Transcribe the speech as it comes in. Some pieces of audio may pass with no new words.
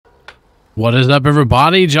What is up,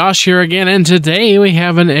 everybody? Josh here again, and today we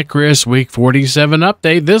have an Icarus Week 47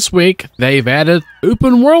 update. This week, they've added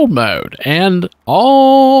open world mode and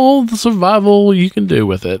all the survival you can do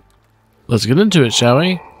with it. Let's get into it, shall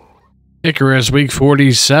we? Icarus Week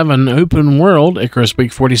 47 Open World. Icarus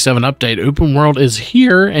Week 47 update. Open World is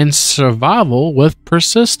here and survival with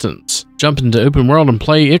persistence. Jump into Open World and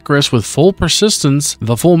play Icarus with full persistence,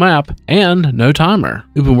 the full map, and no timer.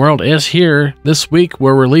 Open World is here. This week,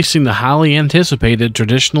 we're releasing the highly anticipated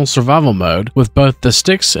traditional survival mode with both the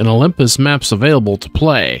Styx and Olympus maps available to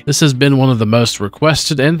play. This has been one of the most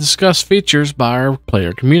requested and discussed features by our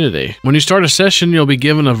player community. When you start a session, you'll be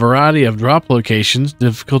given a variety of drop locations,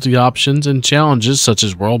 difficulty options, and challenges such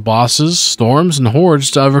as world bosses, storms, and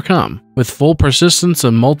hordes to overcome. With full persistence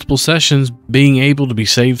and multiple sessions being able to be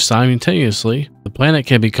saved simultaneously, the planet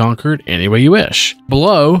can be conquered any way you wish.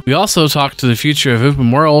 Below, we also talk to the future of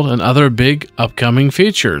open world and other big upcoming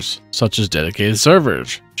features, such as dedicated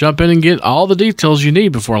servers. Jump in and get all the details you need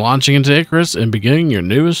before launching into Icarus and beginning your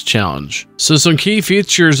newest challenge. So some key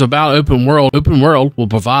features about Open World. Open World will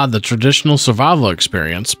provide the traditional survival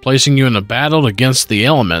experience, placing you in a battle against the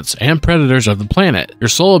elements and predators of the planet. Your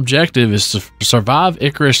sole objective is to survive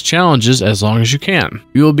Icarus challenges as long as you can.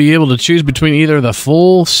 You will be able to choose between either the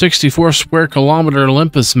full 64 square kilometer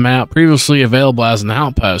Olympus map previously available as an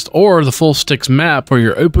outpost, or the full Styx map for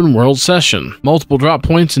your open world session. Multiple drop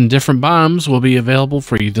points in different biomes will be available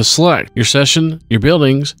for you to select. Your session, your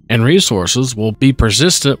buildings, and resources will be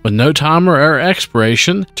persistent with no timer or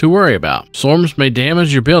expiration to worry about. Storms may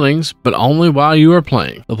damage your buildings, but only while you are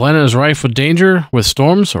playing. The planet is rife with danger, with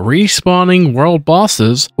storms, respawning world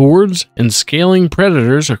bosses, hordes, and scaling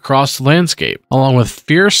predators across the landscape, along with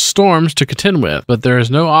fierce storms to contend with, but there is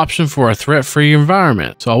no option for a threat-free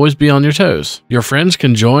environment, so always be on your toes. Your friends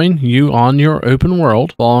can join you on your open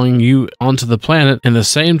world, following you onto the planet in the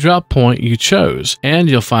same drop point you chose, and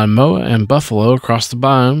you'll find moa and buffalo across the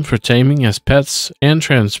biome for taming as pets and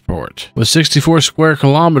transport. With 64 square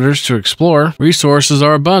kilometers to explore, resources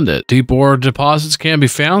are abundant. Deep ore deposits can be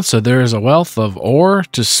found, so there is a wealth of ore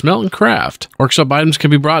to smelt and craft. Workshop items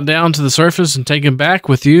can be brought down to the surface and taken back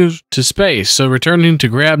with you to space, so returning to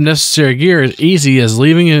grab necessary gear is easy as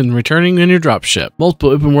leaving and returning in your dropship.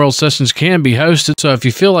 Multiple open world sessions can be hosted, so if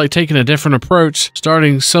you feel like taking a different approach,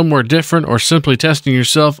 starting somewhere different, or simply testing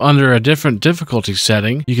yourself under a different difficulty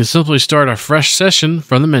setting, you can simply start a fresh session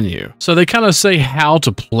from the menu. So they kind of say how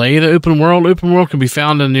to play the open world. Open world can be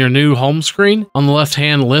found in your new home screen on the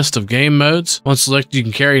left-hand list of game modes. Once selected, you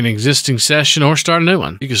can carry an existing session or start a new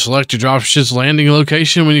one. You can select your dropship's landing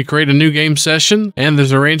location when you create a new game session, and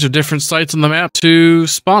there's a range of different sites on the map to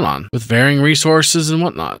spawn on, with varying resources and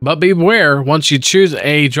whatnot. But beware, once you choose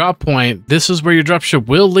a drop point, this is where your dropship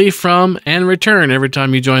will leave from and return every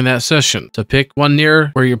time you join that session. So pick one near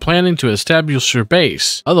where you're planning to establish your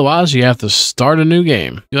base. Otherwise, you have to start a new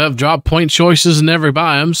game. You'll have drop point choices in every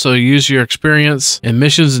biome, so use your experience in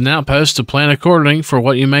missions and outposts to plan accordingly for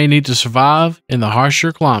what you may need to survive in the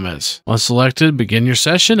harsher climates. Once selected, begin your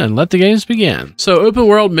session and let the games begin. So, open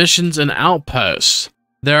world missions and outposts.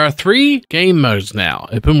 There are 3 game modes now: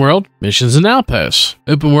 open world, missions, and outposts.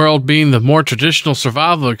 Open world being the more traditional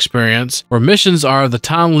survival experience, where missions are the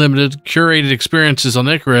time-limited, curated experiences on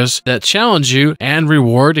Icarus that challenge you and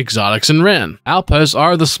reward exotics and Ren. Outposts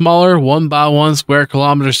are the smaller 1x1 square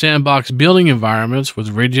kilometer sandbox building environments with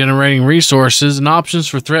regenerating resources and options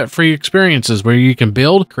for threat-free experiences where you can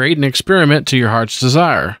build, create, and experiment to your heart's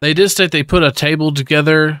desire. They did state they put a table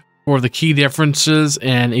together for the key differences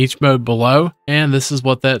in each mode below, and this is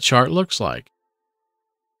what that chart looks like.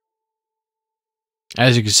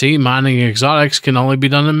 As you can see, mining exotics can only be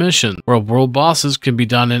done in mission, where world bosses can be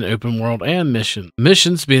done in open world and mission.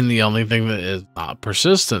 Missions being the only thing that is not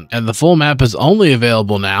persistent, and the full map is only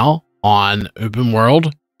available now on open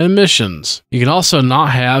world and missions. You can also not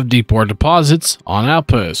have deep ore deposits on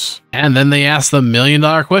outposts. And then they ask the $1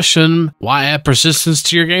 million question, why add persistence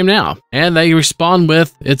to your game now? And they respond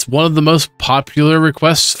with, it's one of the most popular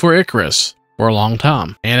requests for Icarus for a long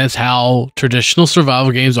time, and it's how traditional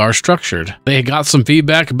survival games are structured. They got some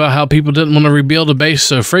feedback about how people didn't want to rebuild a base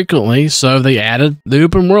so frequently, so they added the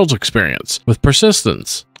open world experience with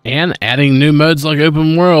persistence. And adding new modes like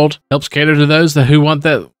open world helps cater to those who want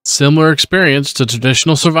that similar experience to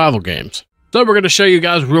traditional survival games. So we're going to show you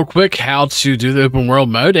guys real quick how to do the open world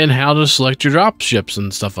mode and how to select your drop ships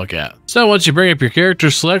and stuff like that. So once you bring up your character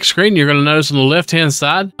select screen, you're going to notice on the left hand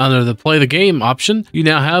side under the play the game option, you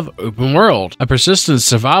now have open world, a persistent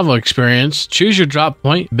survival experience. Choose your drop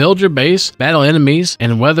point, build your base, battle enemies,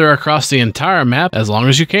 and weather across the entire map as long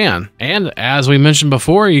as you can. And as we mentioned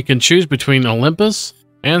before, you can choose between Olympus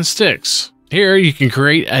and Styx. Here you can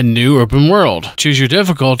create a new open world. Choose your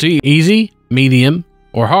difficulty, easy, medium,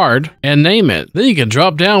 or hard, and name it. Then you can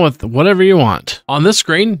drop down with whatever you want. On this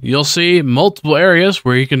screen, you'll see multiple areas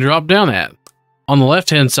where you can drop down at. On the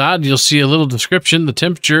left-hand side, you'll see a little description, the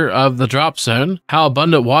temperature of the drop zone, how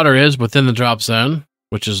abundant water is within the drop zone,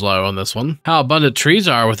 which is low on this one, how abundant trees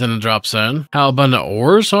are within the drop zone, how abundant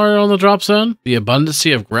ores are on the drop zone, the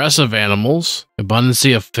abundancy of aggressive animals,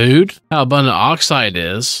 abundancy of food, how abundant oxide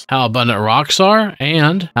is, how abundant rocks are,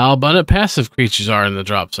 and how abundant passive creatures are in the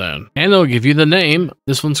drop zone. And it'll give you the name.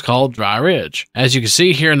 This one's called Dry Ridge. As you can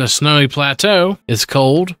see here in the snowy plateau, it's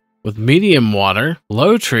cold, with medium water,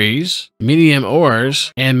 low trees, medium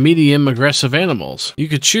ores, and medium aggressive animals. You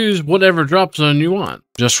could choose whatever drop zone you want.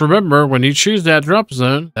 Just remember, when you choose that drop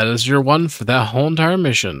zone, that is your one for that whole entire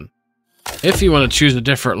mission. If you want to choose a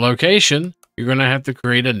different location, you're going to have to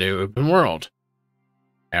create a new open world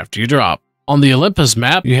after you drop. On the Olympus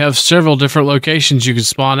map, you have several different locations you can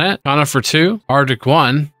spawn at. Conifer 2, Arctic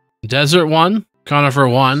 1, Desert 1, Conifer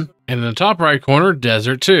 1, and in the top right corner,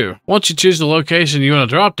 Desert 2. Once you choose the location you want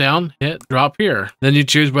to drop down, hit drop here. Then you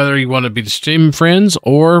choose whether you want to be stream friends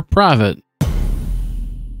or private.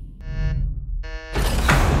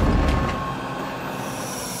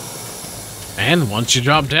 And once you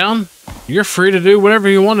drop down, you're free to do whatever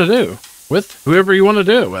you want to do with whoever you want to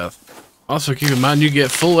do it with. Also keep in mind you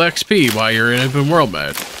get full XP while you're in open world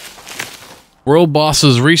mode. World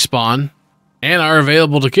bosses respawn and are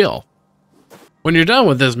available to kill. When you're done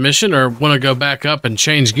with this mission or want to go back up and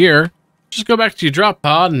change gear, just go back to your drop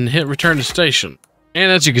pod and hit return to station.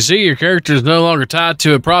 And as you can see, your character is no longer tied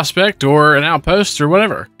to a prospect or an outpost or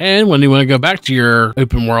whatever. And when you want to go back to your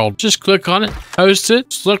open world, just click on it, post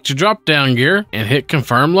it, select your drop down gear, and hit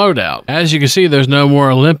confirm loadout. As you can see, there's no more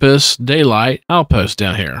Olympus Daylight outpost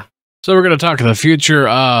down here. So we're going to talk the future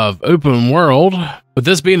of open world. With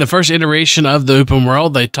this being the first iteration of the open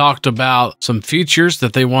world, they talked about some features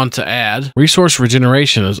that they want to add. Resource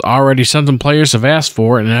regeneration is already something players have asked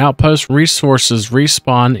for, and outpost resources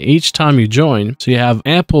respawn each time you join, so you have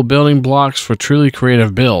ample building blocks for truly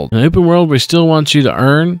creative build. In open world, we still want you to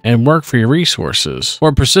earn and work for your resources.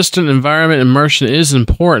 For persistent environment immersion is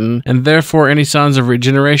important, and therefore any signs of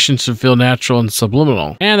regeneration should feel natural and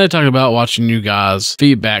subliminal. And they talk about watching you guys'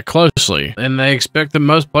 feedback closely, and they expect that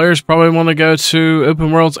most players probably want to go to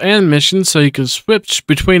open worlds and missions so you can switch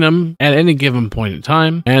between them at any given point in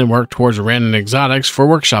time and work towards random exotics for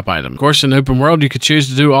workshop items. Of course, in open world, you could choose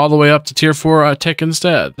to do all the way up to tier 4 tech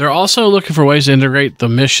instead. They're also looking for ways to integrate the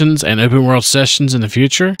missions and open world sessions in the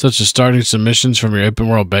future, such as starting some missions from your open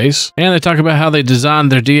world base. And they talk about how they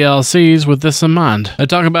designed their DLCs with this in mind. They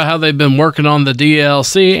talk about how they've been working on the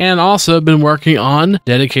DLC and also been working on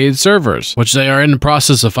dedicated servers, which they are in the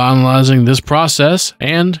process of finalizing this process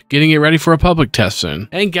and getting it ready for a public test soon.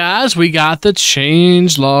 And guys, we got the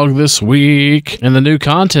change log this week. In the new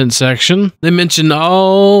content section, they mentioned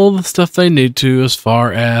all the stuff they need to as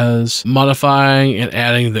far as modifying and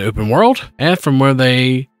adding the open world, and from where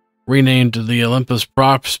they renamed the Olympus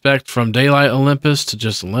prospect from Daylight Olympus to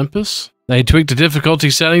just Olympus. They tweaked the difficulty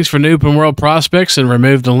settings for new open world prospects and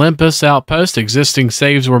removed Olympus outpost. Existing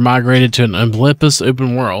saves were migrated to an Olympus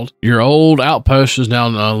open world. Your old outpost is now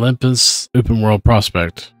an Olympus open world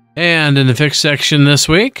prospect. And in the fix section this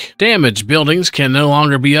week, damaged buildings can no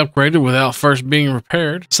longer be upgraded without first being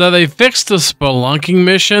repaired. So they fixed the spelunking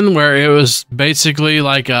mission where it was basically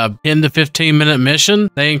like a 10 to 15 minute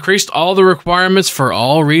mission. They increased all the requirements for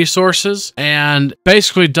all resources and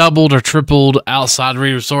basically doubled or tripled outside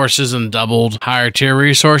resources and doubled higher tier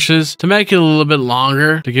resources to make it a little bit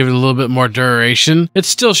longer, to give it a little bit more duration. It's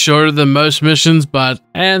still shorter than most missions,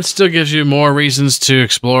 and still gives you more reasons to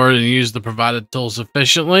explore and use the provided tools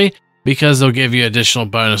efficiently, because they'll give you additional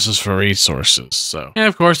bonuses for resources. So, and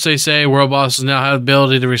of course, they say world bosses now have the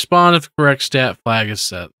ability to respawn if the correct stat flag is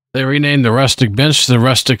set. They renamed the rustic bench to the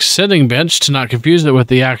rustic sitting bench to not confuse it with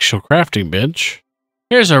the actual crafting bench.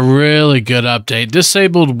 Here's a really good update.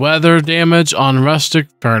 Disabled weather damage on rustic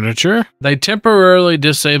furniture. They temporarily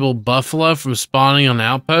disabled buffalo from spawning on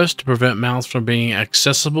outposts to prevent mounts from being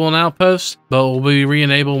accessible in outposts, but will be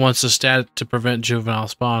re-enabled once the stat to prevent juvenile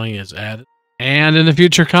spawning is added. And in the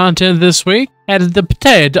future content this week, added the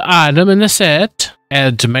potato item in the set,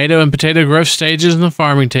 added tomato and potato growth stages in the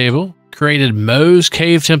farming table, created Moe's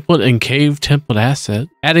cave template and cave template asset,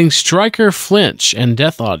 adding striker flinch and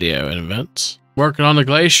death audio in events, working on the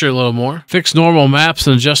glacier a little more, fixed normal maps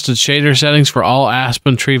and adjusted shader settings for all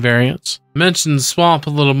aspen tree variants, Mention swamp a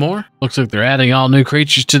little more. Looks like they're adding all new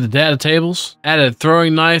creatures to the data tables. Added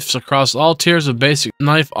throwing knives across all tiers of basic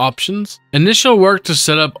knife options. Initial work to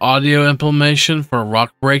set up audio implementation for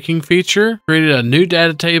rock breaking feature. Created a new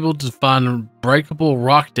data table to find breakable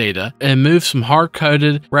rock data and move some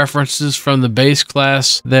hard-coded references from the base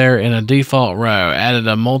class there in a default row. Added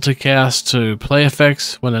a multicast to play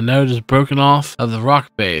effects when a node is broken off of the rock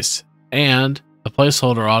base, and a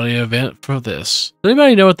placeholder audio event for this. Does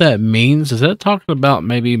anybody know what that means? Is that talking about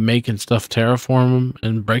maybe making stuff terraform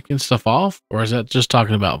and breaking stuff off? Or is that just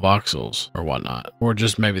talking about voxels or whatnot? Or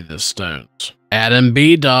just maybe the stones? Add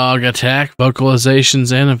B-Dog attack,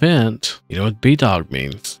 vocalizations, and event. You know what B-Dog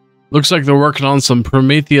means. Looks like they're working on some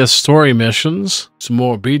Prometheus story missions. Some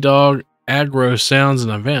more B-Dog aggro sounds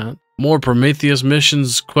and event. More Prometheus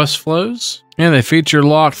missions quest flows. And they feature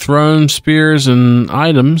locked thrown spears and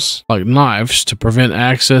items like knives to prevent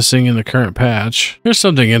accessing in the current patch. Here's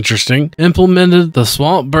something interesting. Implemented the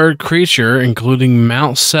swamp bird creature, including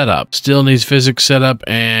mount setup. Still needs physics setup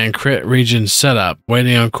and crit region setup.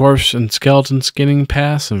 Waiting on corpse and skeleton skinning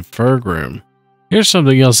pass and fur groom. Here's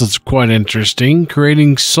something else that's quite interesting.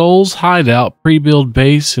 Creating Soul's hideout pre-build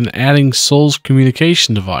base and adding Soul's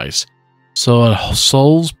communication device. So a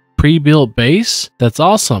Soul's pre-built base? That's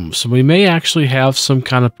awesome. So we may actually have some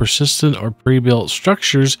kind of persistent or pre-built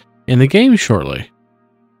structures in the game shortly.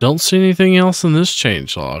 Don't see anything else in this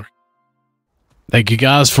changelog. Thank you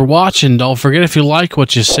guys for watching. Don't forget, if you like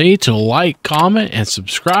what you see, to like, comment, and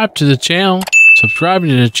subscribe to the channel.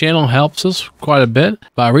 Subscribing to the channel helps us quite a bit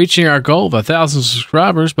by reaching our goal of 1,000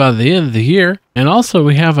 subscribers by the end of the year. And also,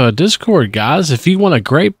 we have a Discord, guys. If you want a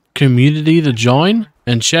great community to join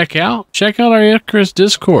and check out our Icarus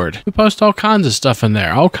Discord. We post all kinds of stuff in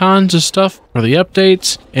there, all kinds of stuff for the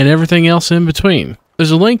updates and everything else in between.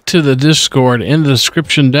 There's a link to the Discord in the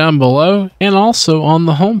description down below and also on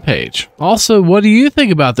the homepage. Also, what do you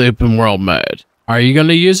think about the open world mode? Are you going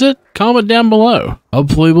to use it? Comment down below.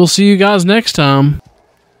 Hopefully we'll see you guys next time.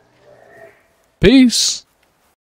 Peace.